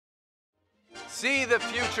See the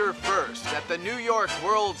future first at the New York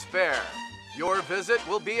World's Fair. Your visit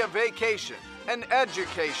will be a vacation, an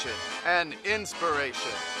education, an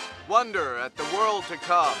inspiration. Wonder at the world to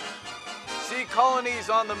come. See colonies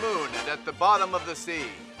on the moon and at the bottom of the sea.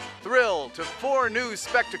 Thrill to 4 new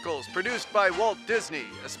spectacles produced by Walt Disney,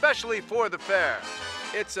 especially for the fair.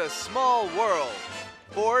 It's a Small World,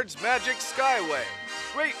 Ford's Magic Skyway,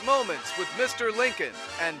 Great Moments with Mr. Lincoln,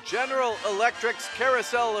 and General Electric's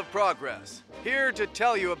Carousel of Progress. Here to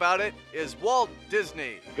tell you about it is Walt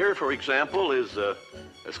Disney. Here, for example, is a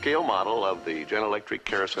scale model of the General Electric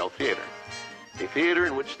Carousel Theater, a theater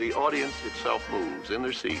in which the audience itself moves in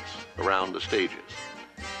their seats around the stages.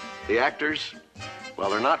 The actors,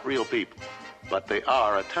 well, they're not real people, but they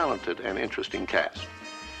are a talented and interesting cast.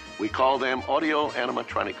 We call them audio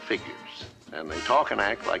animatronic figures, and they talk and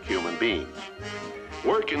act like human beings.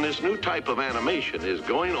 Work in this new type of animation is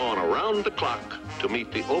going on around the clock to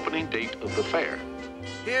meet the opening date of the fair.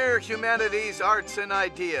 Here, humanity's arts and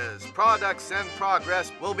ideas, products and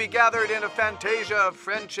progress will be gathered in a fantasia of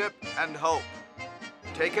friendship and hope.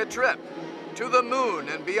 Take a trip to the moon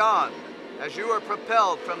and beyond as you are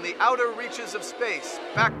propelled from the outer reaches of space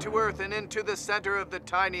back to Earth and into the center of the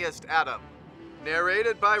tiniest atom.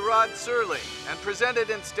 Narrated by Rod Serling and presented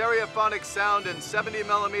in stereophonic sound and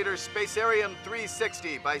 70mm Spacarium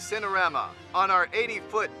 360 by Cinerama on our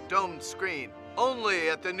 80-foot domed screen, only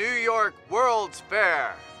at the New York World's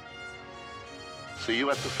Fair. See you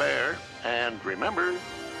at the fair, and remember,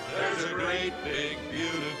 there's a great, big,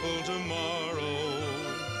 beautiful tomorrow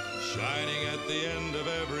shining at the end of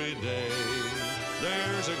every day.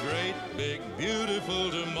 There's a great, big, beautiful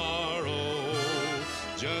tomorrow,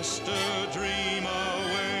 just a dream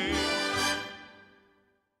away.